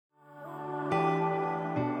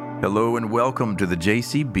Hello and welcome to the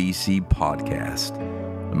JCBC podcast.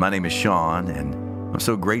 My name is Sean, and I'm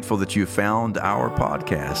so grateful that you found our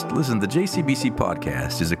podcast. Listen, the JCBC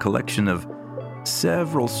podcast is a collection of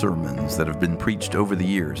several sermons that have been preached over the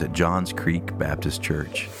years at Johns Creek Baptist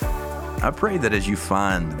Church. I pray that as you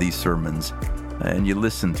find these sermons and you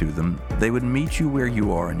listen to them, they would meet you where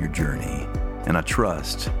you are in your journey. And I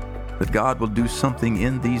trust that God will do something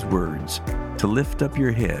in these words to lift up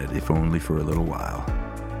your head, if only for a little while.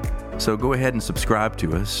 So go ahead and subscribe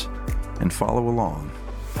to us and follow along.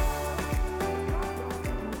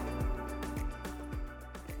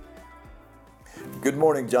 Good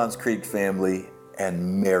morning, Johns Creek family,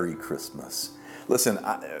 and Merry Christmas. Listen,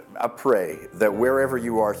 I pray that wherever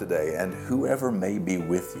you are today and whoever may be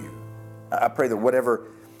with you, I pray that whatever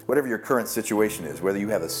your current situation is, whether you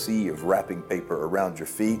have a sea of wrapping paper around your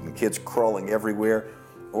feet and kids crawling everywhere,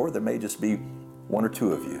 or there may just be one or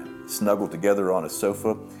two of you snuggled together on a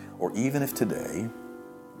sofa, or even if today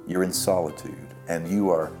you're in solitude and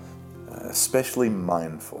you are especially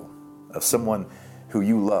mindful of someone who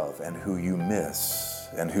you love and who you miss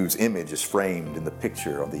and whose image is framed in the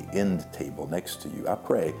picture on the end table next to you, I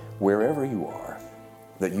pray wherever you are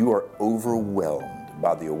that you are overwhelmed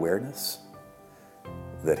by the awareness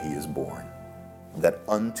that He is born, that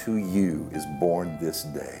unto you is born this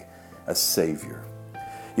day a Savior.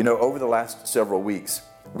 You know, over the last several weeks,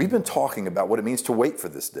 we've been talking about what it means to wait for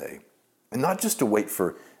this day. And not just to wait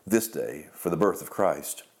for this day, for the birth of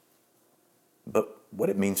Christ, but what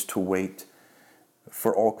it means to wait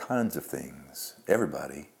for all kinds of things.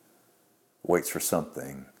 Everybody waits for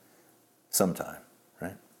something sometime,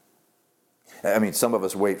 right? I mean, some of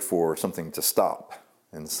us wait for something to stop,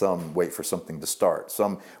 and some wait for something to start.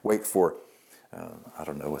 Some wait for,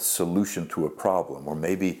 a solution to a problem, or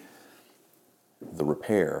maybe the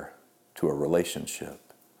repair to a relationship.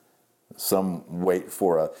 Some wait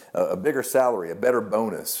for a bigger salary, a better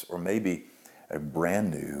bonus, or maybe a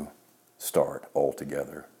brand new start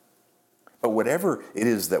altogether. But whatever it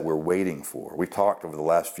is that we're waiting for, we've talked over the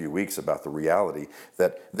last few weeks about the reality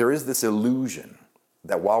that there is this illusion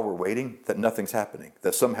that while we're waiting, that nothing's happening,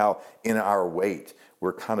 that somehow in our wait,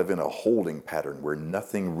 we're kind of in a holding pattern where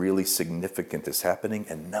nothing really significant is happening,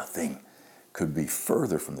 and nothing could be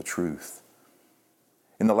further from the truth.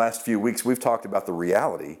 In the last few weeks, we've talked about the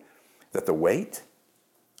reality that the wait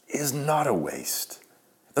is not a waste,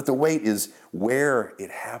 that the wait is where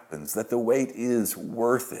it happens, that the wait is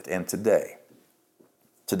worth it. And today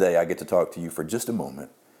I get to talk to you for just a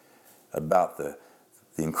moment about the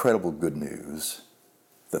incredible good news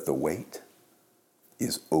that the wait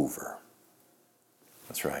is over.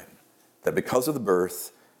 That's right. That because of the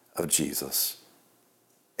birth of Jesus,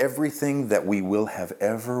 everything that we will have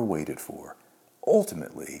ever waited for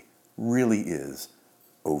ultimately really is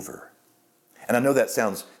over. And I know that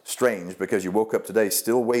sounds strange because you woke up today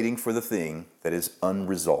still waiting for the thing that is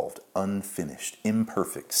unresolved, unfinished,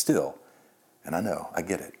 imperfect still. And I know, I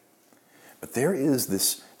get it. But there is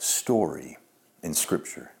this story in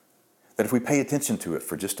Scripture that if we pay attention to it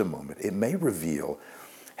for just a moment, it may reveal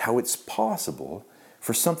how it's possible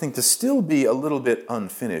for something to still be a little bit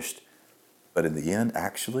unfinished, but in the end,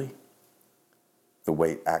 actually, the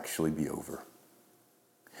wait actually be over.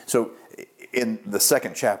 So in the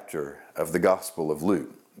second chapter of the Gospel of Luke,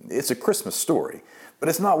 it's a Christmas story, but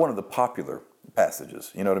it's not one of the popular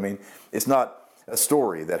passages. You know what I mean? It's not a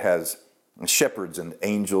story that has shepherds and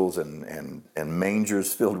angels and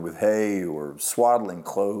mangers filled with hay or swaddling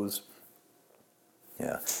clothes.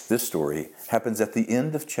 Yeah, this story happens at the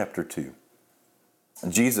end of chapter 2.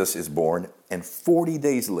 Jesus is born, and 40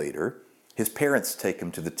 days later, his parents take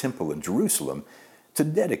him to the temple in Jerusalem to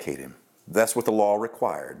dedicate him. That's what the law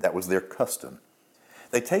required. That was their custom.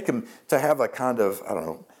 They take him to have a kind of,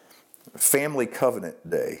 family covenant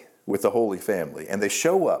day with the Holy Family. And they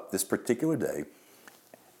show up this particular day.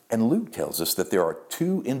 And Luke tells us that there are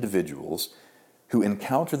two individuals who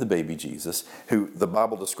encounter the baby Jesus, who the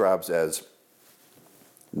Bible describes as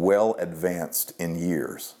well advanced in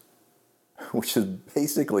years, which is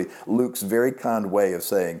basically Luke's very kind way of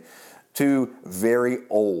saying two very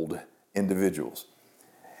old individuals.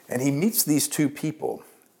 And he meets these two people,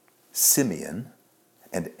 Simeon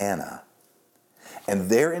and Anna. And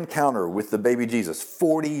their encounter with the baby Jesus,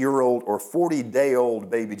 40-year-old or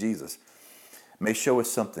 40-day-old baby Jesus, may show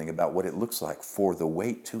us something about what it looks like for the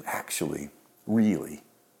wait to actually, really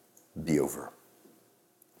be over.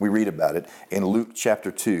 We read about it in Luke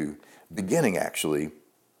chapter 2, beginning actually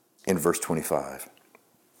in verse 25.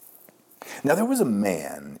 Now there was a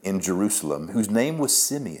man in Jerusalem whose name was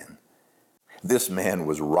Simeon. This man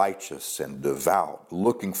was righteous and devout,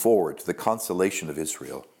 looking forward to the consolation of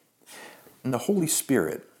Israel. And the Holy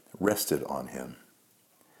Spirit rested on him.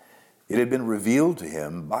 It had been revealed to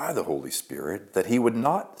him by the Holy Spirit that he would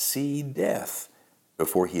not see death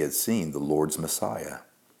before he had seen the Lord's Messiah.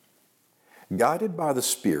 Guided by the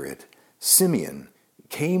Spirit, Simeon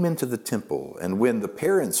came into the temple, and when the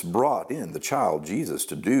parents brought in the child Jesus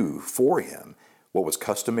to do for him what was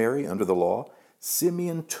customary under the law,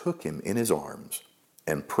 Simeon took him in his arms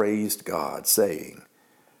and praised God, saying,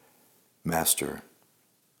 "Master,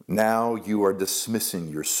 now you are dismissing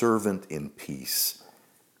your servant in peace,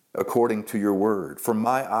 according to your word. For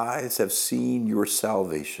my eyes have seen your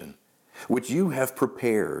salvation, which you have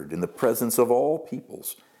prepared in the presence of all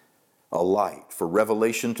peoples, a light for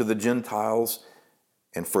revelation to the Gentiles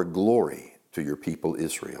and for glory to your people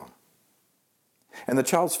Israel." And the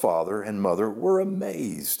child's father and mother were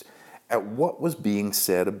amazed at what was being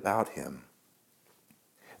said about him.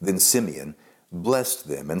 Then Simeon blessed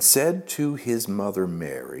them and said to his mother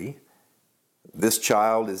Mary, "This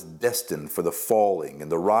child is destined for the falling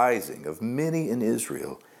and the rising of many in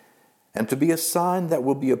Israel, and to be a sign that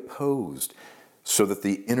will be opposed, so that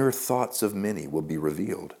the inner thoughts of many will be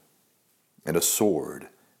revealed. And a sword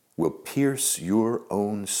will pierce your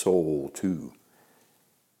own soul too."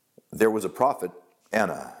 There was a prophet,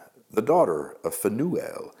 Anna, the daughter of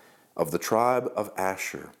Phanuel, of the tribe of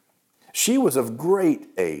Asher. She was of great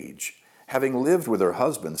age, having lived with her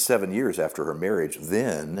husband 7 years after her marriage,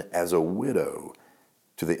 then as a widow,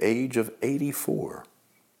 to the age of 84.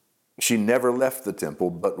 She never left the temple,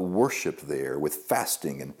 but worshiped there with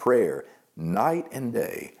fasting and prayer night and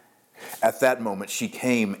day. At that moment, she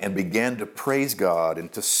came and began to praise God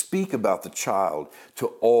and to speak about the child to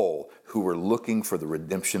all who were looking for the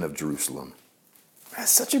redemption of Jerusalem.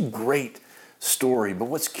 That's such a great story, but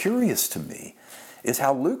what's curious to me is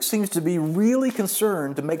how Luke seems to be really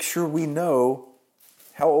concerned to make sure we know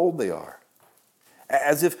how old they are.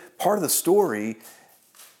 As if part of the story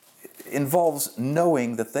involves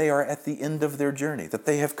knowing that they are at the end of their journey, that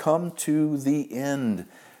they have come to the end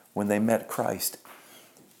when they met Christ.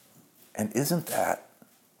 And isn't that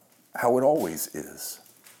how it always is?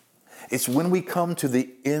 It's when we come to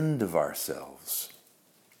the end of ourselves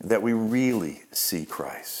that we really see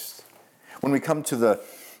Christ. When we come to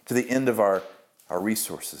the end of our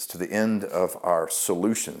resources, to the end of our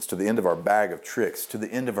solutions, to the end of our bag of tricks, to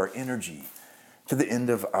the end of our energy, to the end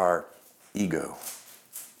of our ego,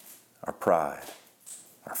 our pride,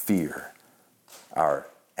 our fear, our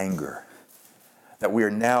anger, that we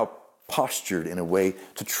are now postured in a way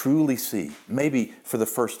to truly see, maybe for the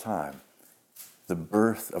first time, the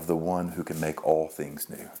birth of the one who can make all things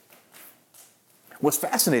new. What's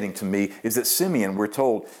fascinating to me is that Simeon, we're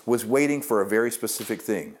told, was waiting for a very specific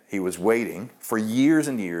thing. He was waiting for years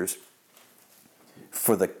and years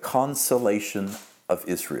for the consolation of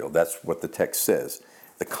Israel. That's what the text says.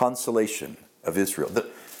 The consolation of Israel.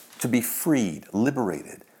 To be freed,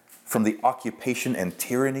 liberated from the occupation and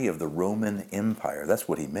tyranny of the Roman Empire. That's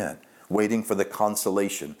what he meant. Waiting for the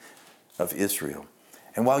consolation of Israel.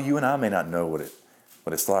 And while you and I may not know what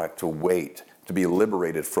it's like to wait, to be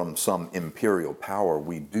liberated from some imperial power,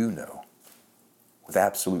 we do know with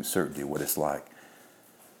absolute certainty what it's like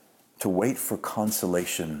to wait for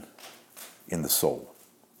consolation in the soul.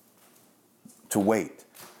 To wait,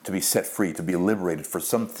 to be set free, to be liberated for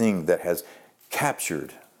something that has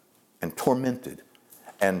captured and tormented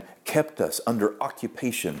and kept us under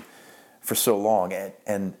occupation for so long.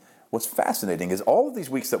 And what's fascinating is all of these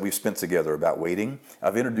weeks that we've spent together about waiting,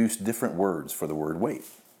 I've introduced different words for the word wait.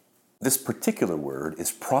 This particular word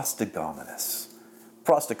is prostogomenos.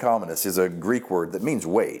 Prostogomenos is a Greek word that means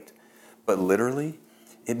wait, but literally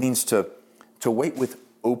it means to wait with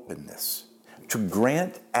openness, to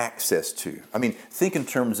grant access to. I mean, think in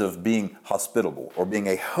terms of being hospitable or being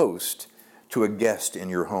a host to a guest in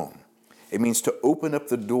your home. It means to open up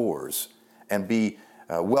the doors and be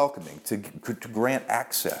welcoming, to grant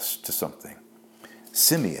access to something.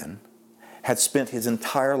 Simeon had spent his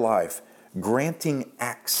entire life granting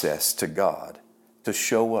access to God to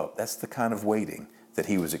show up. That's the kind of waiting that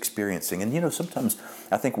he was experiencing. And sometimes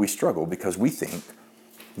I think we struggle because we think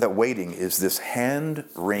that waiting is this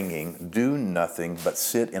hand-wringing, do nothing but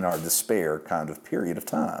sit in our despair kind of period of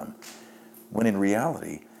time. When in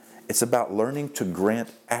reality, it's about learning to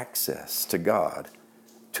grant access to God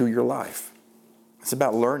to your life. It's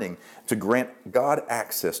about learning to grant God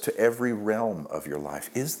access to every realm of your life.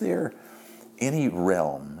 Is there any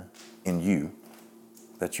realm in you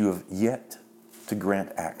that you have yet to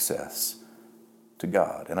grant access to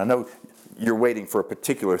God? And I know you're waiting for a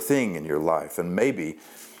particular thing in your life, and maybe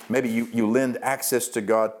you lend access to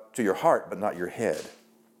God to your heart, but not your head.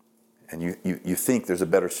 And you think there's a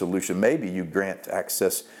better solution. Maybe you grant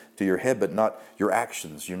access to your head, but not your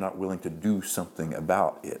actions. You're not willing to do something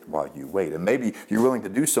about it while you wait. And maybe you're willing to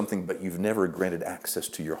do something, but you've never granted access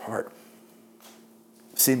to your heart.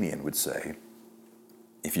 Simeon would say,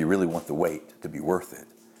 if you really want the wait to be worth it,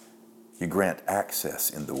 you grant access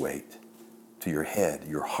in the wait to your head,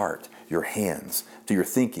 your heart, your hands, to your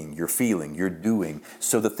thinking, your feeling, your doing,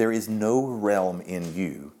 so that there is no realm in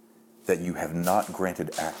you that you have not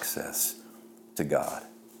granted access to God.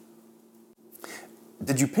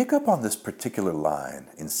 Did you pick up on this particular line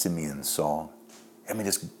in Simeon's song? I mean,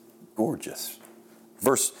 it's gorgeous.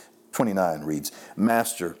 Verse 29 reads,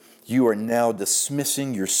 Master, you are now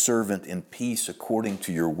dismissing your servant in peace according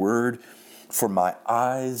to your word, for my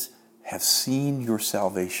eyes have seen your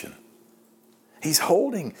salvation. He's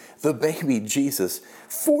holding the baby Jesus,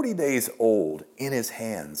 40 days old, in his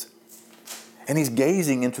hands. And he's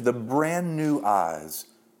gazing into the brand new eyes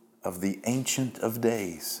of the Ancient of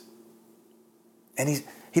Days. And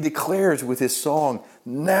he declares with his song,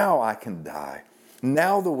 now I can die.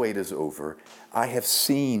 Now the wait is over. I have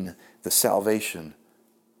seen the salvation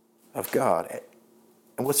of God.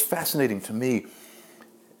 And what's fascinating to me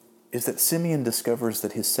is that Simeon discovers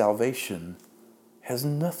that his salvation has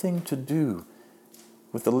nothing to do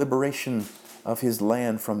with the liberation of his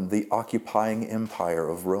land from the occupying empire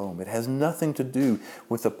of Rome. It has nothing to do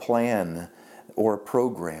with a plan or a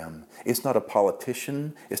program. It's not a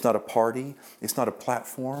politician. It's not a party. It's not a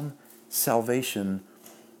platform. Salvation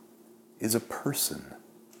is a person.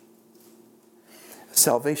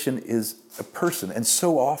 Salvation is a person. And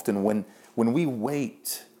so often when we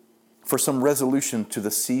wait for some resolution to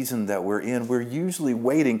the season that we're in, we're usually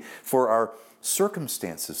waiting for our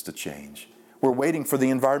circumstances to change. We're waiting for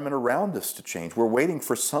the environment around us to change. We're waiting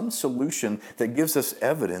for some solution that gives us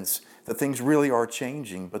evidence that things really are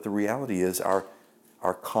changing. But the reality is our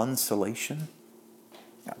consolation,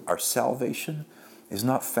 our salvation is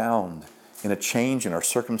not found in a change in our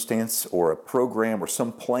circumstance or a program or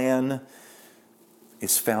some plan.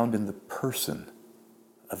 It's found in the person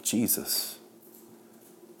of Jesus.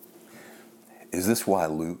 Is this why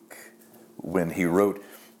Luke, when he wrote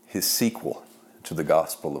his sequel to the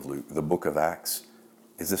Gospel of Luke, the book of Acts,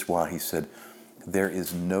 is this why he said, there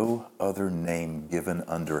is no other name given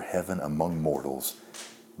under heaven among mortals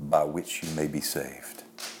by which you may be saved?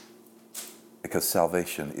 Because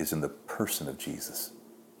salvation is in the person of Jesus.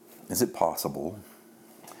 Is it possible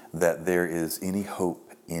that there is any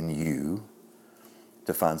hope in you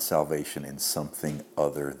to find salvation in something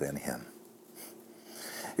other than him?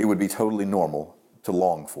 It would be totally normal to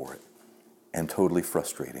long for it and totally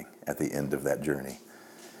frustrating at the end of that journey.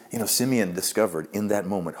 You know, Simeon discovered in that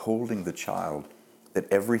moment, holding the child,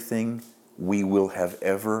 that everything we will have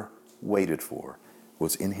ever waited for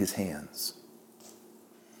was in his hands.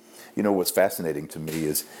 You know, what's fascinating to me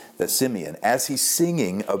is that Simeon, as he's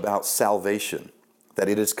singing about salvation, that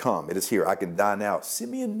it has come, it is here, I can die now,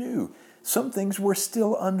 Simeon knew some things were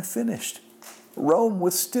still unfinished. Rome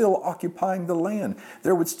was still occupying the land.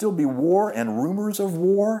 There would still be war and rumors of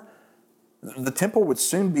war. The temple would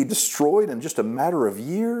soon be destroyed in just a matter of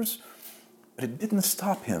years. But it didn't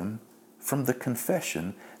stop him from the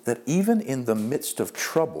confession that even in the midst of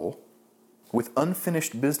trouble, with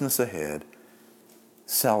unfinished business ahead,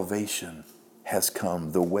 salvation has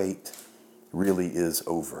come. The wait really is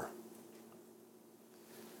over.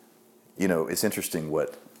 You know, it's interesting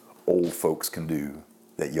what old folks can do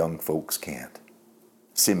that young folks can't.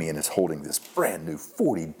 Simeon is holding this brand new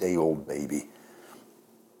 40-day-old baby,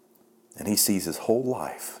 and he sees his whole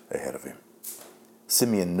life ahead of him.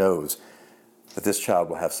 Simeon knows that this child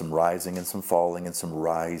will have some rising and some falling and some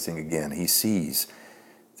rising again. He sees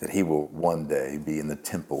that he will one day be in the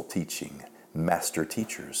temple teaching master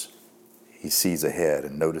teachers. He sees ahead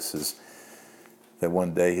and notices that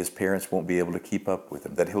one day his parents won't be able to keep up with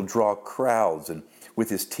him, that he'll draw crowds and with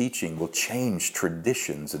his teaching will change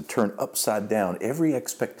traditions and turn upside down every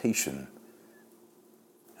expectation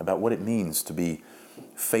about what it means to be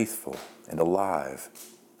faithful and alive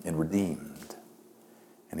and redeemed.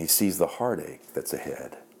 And he sees the heartache that's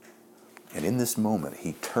ahead. And in this moment,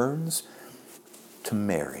 he turns to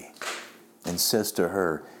Mary and says to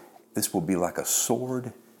her, this will be like a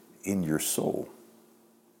sword in your soul.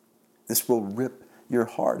 This will rip your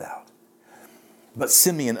heart out. But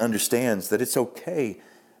Simeon understands that it's okay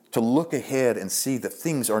to look ahead and see that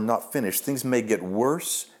things are not finished. Things may get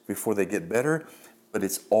worse before they get better, but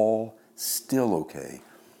it's all still okay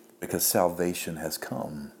because salvation has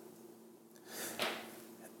come.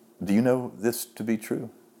 Do you know this to be true?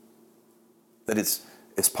 That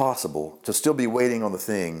it's possible to still be waiting on the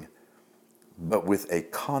thing, but with a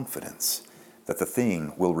confidence that the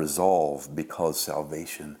thing will resolve because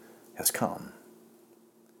salvation has come.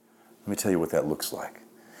 Let me tell you what that looks like.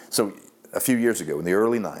 So a few years ago, in the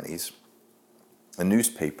early 90s, a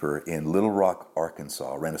newspaper in Little Rock,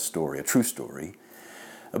 Arkansas, ran a story, a true story,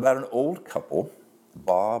 about an old couple,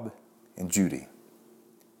 Bob and Judy.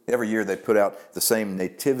 Every year they put out the same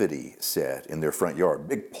nativity set in their front yard,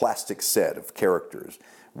 big plastic set of characters,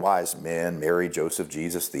 wise men, Mary, Joseph,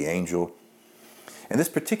 Jesus, the angel. And this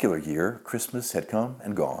particular year, Christmas had come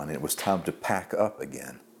and gone, and it was time to pack up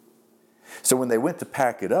again. So when they went to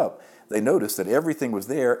pack it up, they noticed that everything was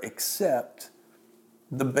there except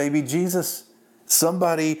the baby Jesus.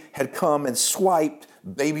 Somebody had come and swiped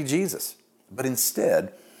baby Jesus. But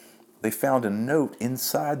instead, they found a note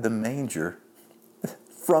inside the manger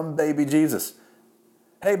from baby Jesus.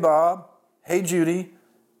 Hey, Bob. Hey, Judy.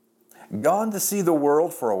 Gone to see the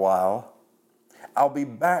world for a while. I'll be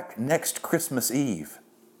back next Christmas Eve.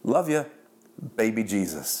 Love you, baby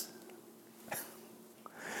Jesus.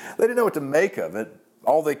 They didn't know what to make of it.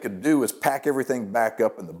 All they could do was pack everything back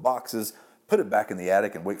up in the boxes, put it back in the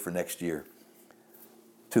attic, and wait for next year.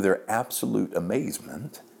 To their absolute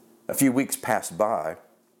amazement, a few weeks passed by,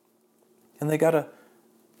 and they got a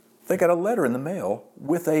letter in the mail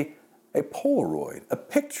with a Polaroid, a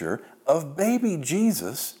picture of baby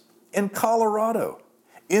Jesus in Colorado,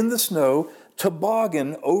 in the snow,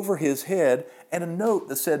 toboggan over his head, and a note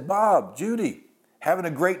that said, Bob, Judy, having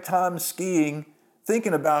a great time skiing,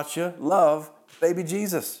 thinking about you, love, baby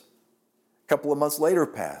Jesus. A couple of months later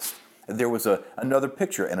passed, and there was another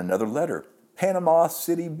picture and another letter. Panama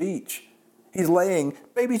City Beach. He's laying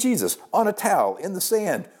baby Jesus on a towel in the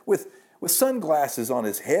sand with sunglasses on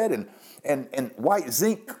his head and white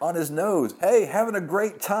zinc on his nose. Hey, having a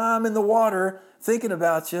great time in the water, thinking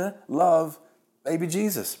about you, love, baby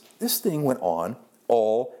Jesus. This thing went on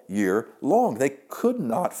all year long. They could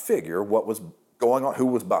not figure what was going on, who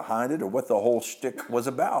was behind it, or what the whole shtick was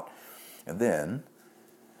about. And then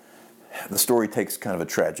the story takes kind of a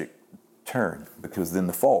tragic turn, because then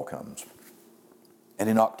the fall comes. And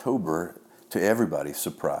in October, to everybody's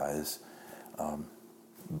surprise,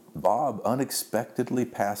 Bob unexpectedly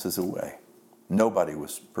passes away. Nobody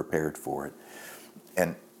was prepared for it.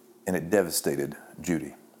 And it devastated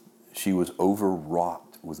Judy. She was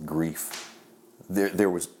overwrought with grief. There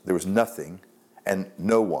was nothing and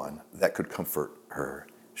no one that could comfort her.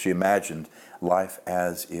 She imagined life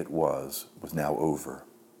as it was now over.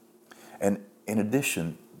 And in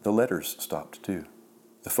addition, the letters stopped too.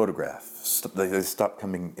 The photographs, they stopped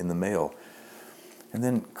coming in the mail. And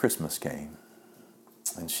then Christmas came.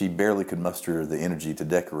 And she barely could muster the energy to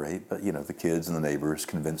decorate, but the kids and the neighbors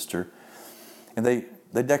convinced her. And they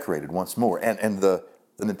decorated once more. And the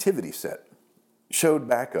nativity set showed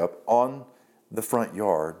back up on the front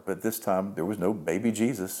yard, but this time there was no baby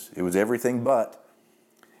Jesus. It was everything but.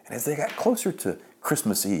 And as they got closer to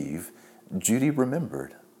Christmas Eve, Judy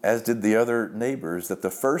remembered, as did the other neighbors, that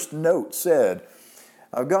the first note said,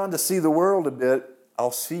 I've gone to see the world a bit.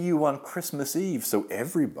 I'll see you on Christmas Eve. So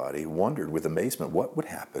everybody wondered with amazement what would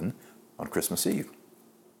happen on Christmas Eve.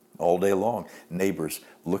 All day long, neighbors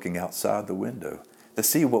looking outside the window to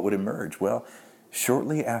see what would emerge. Well,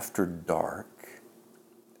 shortly after dark,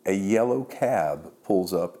 a yellow cab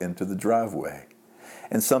pulls up into the driveway.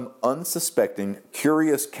 And some unsuspecting,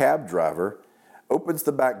 curious cab driver opens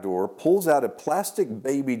the back door, pulls out a plastic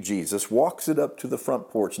baby Jesus, walks it up to the front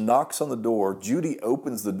porch, knocks on the door. Judy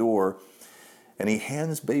opens the door, and he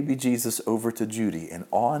hands baby Jesus over to Judy. And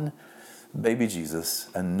on baby Jesus,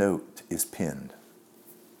 a note is pinned.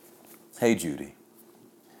 Hey, Judy,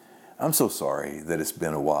 I'm so sorry that it's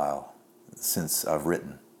been a while since I've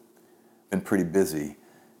written. Been pretty busy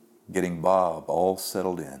getting Bob all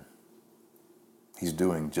settled in. He's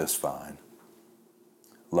doing just fine.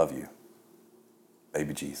 Love you,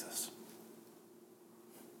 baby Jesus.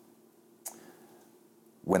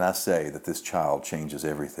 When I say that this child changes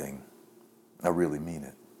everything, I really mean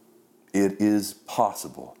it. It is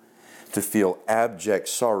possible to feel abject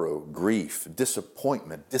sorrow, grief,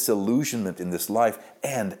 disappointment, disillusionment in this life,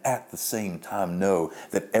 and at the same time know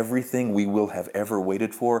that everything we will have ever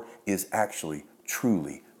waited for is actually,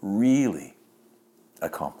 truly, really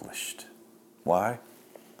accomplished. Why?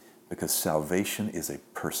 Because salvation is a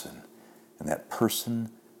person, and that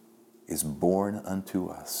person is born unto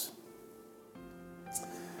us.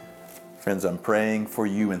 Friends, I'm praying for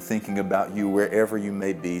you and thinking about you wherever you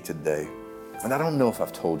may be today. And I don't know if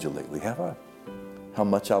I've told you lately, have I? How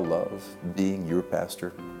much I love being your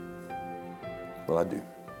pastor? Well, I do.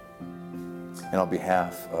 And on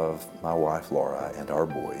behalf of my wife, Laura, and our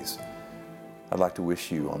boys, I'd like to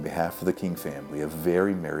wish you, on behalf of the King family, a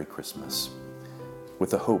very Merry Christmas,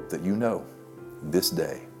 with the hope that you know this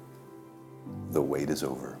day, the wait is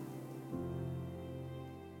over.